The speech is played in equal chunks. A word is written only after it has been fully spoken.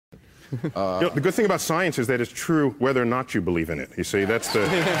The good thing about science is that it's true whether or not you believe in it. You see, that's the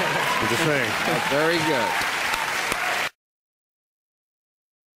saying. That's very good.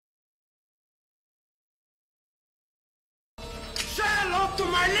 Say hello to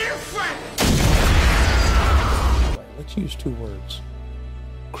my little friend. Let's use two words.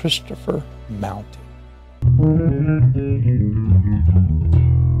 Christopher Maute.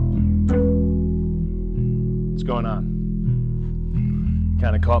 What's going on?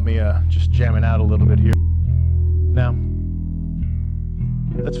 Kind of caught me just jamming out a little bit here. Now,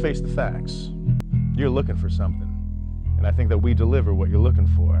 let's face the facts. You're looking for something, and I think that we deliver what you're looking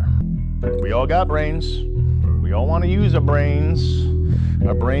for. We all got brains. We all want to use our brains.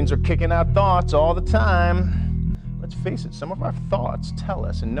 Our brains are kicking out thoughts all the time. Let's face it, some of our thoughts tell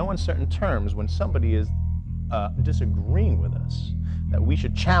us in no uncertain terms when somebody is disagreeing with us, that we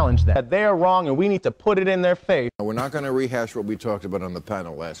should challenge that they are wrong and we need to put it in their face. We're not going to rehash what we talked about on the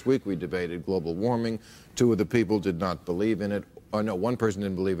panel last week. We debated global warming. Two of the people did not believe in it. Oh, no, one person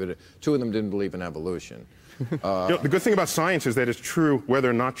didn't believe in it. Two of them didn't believe in evolution. The good thing about science is that it's true whether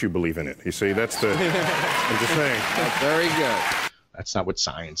or not you believe in it. You see, that's the saying. That's very good. That's not what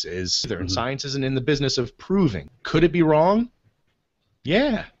science is. And science isn't in the business of proving. Could it be wrong?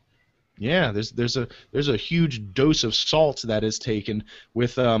 Yeah. Yeah, there's a huge dose of salt that is taken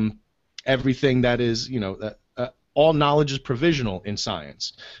with everything that is, all knowledge is provisional in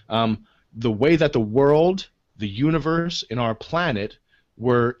science. The way that the world, the universe, and our planet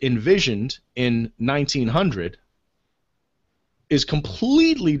were envisioned in 1900 is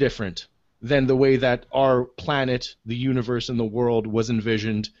completely different than the way that our planet, the universe, and the world was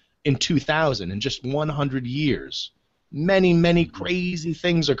envisioned in 2000, in just 100 years. Many, many crazy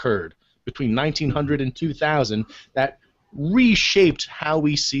things occurred between 1900 and 2000 that reshaped how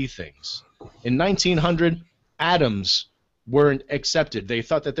we see things. In 1900, atoms weren't accepted. They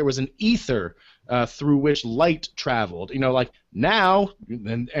thought that there was an ether through which light traveled. Like now,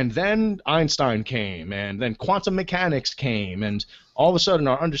 and then Einstein came, and then quantum mechanics came, and all of a sudden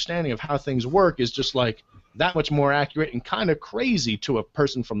our understanding of how things work is just like that much more accurate and kind of crazy to a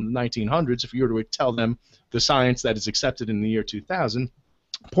person from the 1900s if you were to tell them the science that is accepted in the year 2000.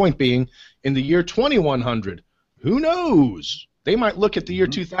 Point being, in the year 2100, who knows? They might look at the year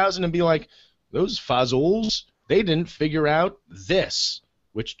 2000 and be like, those fuzzles, they didn't figure out this,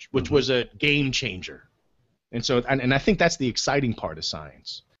 which was a game changer. And so, and I think that's the exciting part of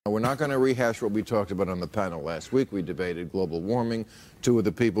science. We're not going to rehash what we talked about on the panel last week. We debated global warming. Two of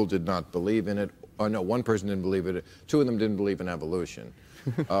the people did not believe in it. Oh, no, one person didn't believe in it. Two of them didn't believe in evolution.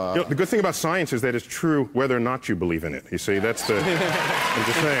 The good thing about science is that it's true whether or not you believe in it. You see, that's the saying.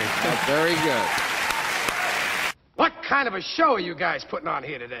 That's very good. What kind of a show are you guys putting on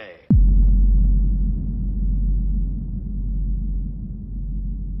here today?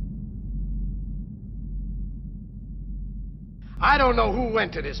 I don't know who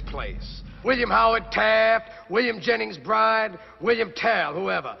went to this place. William Howard Taft, William Jennings Bryan, William Tell,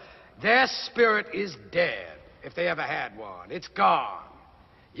 whoever. Their spirit is dead, if they ever had one. It's gone.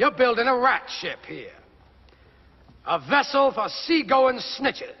 You're building a rat ship here. A vessel for seagoing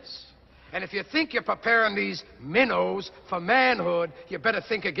snitches. And if you think you're preparing these minnows for manhood, you better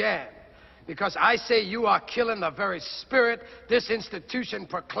think again. Because I say you are killing the very spirit this institution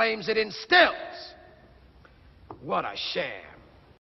proclaims it instills. What a sham.